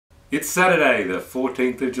It's Saturday, the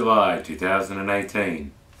 14th of July,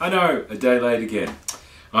 2018. I know, a day late again.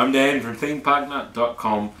 I'm Dan from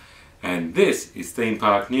themeparknut.com, and this is Theme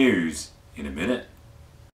Park News in a minute.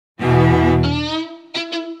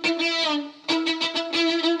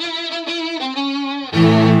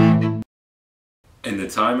 And the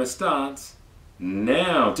timer starts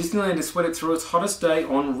now. Disneyland has sweated through its hottest day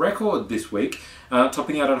on record this week,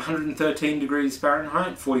 topping out at 113 degrees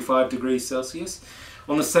Fahrenheit, 45 degrees Celsius.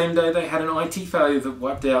 On the same day, they had an IT failure that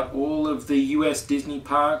wiped out all of the US Disney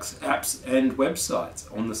parks, apps and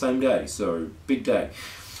websites on the same day, so big day.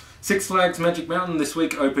 Six Flags Magic Mountain this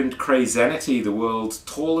week opened CraZanity, the world's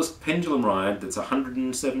tallest pendulum ride that's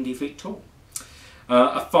 170 feet tall.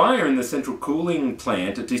 A fire in the central cooling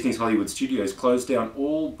plant at Disney's Hollywood Studios closed down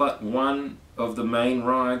all but one of the main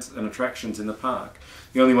rides and attractions in the park.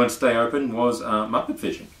 The only one to stay open was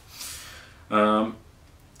MuppetVision.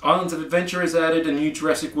 Islands of Adventure has added a new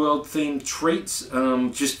Jurassic World themed treats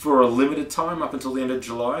just for a limited time up until the end of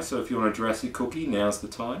July, so if you want a Jurassic cookie, now's the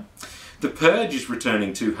time. The Purge is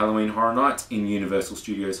returning to Halloween Horror Nights in Universal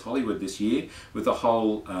Studios Hollywood this year with a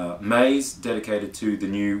whole maze dedicated to the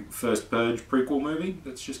new First Purge prequel movie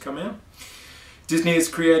that's just come out. Disney has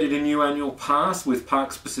created a new annual pass with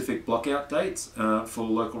park-specific blockout dates for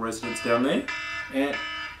local residents down there.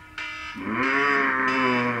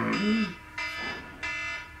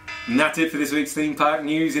 And that's it for this week's Theme Park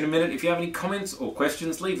News in a minute. If you have any comments or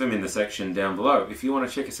questions, leave them in the section down below. If you want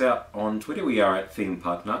to check us out on Twitter, we are at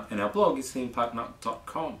themeparknut, and our blog is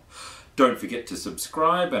themeparknut.com. Don't forget to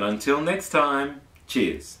subscribe, and until next time,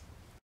 cheers.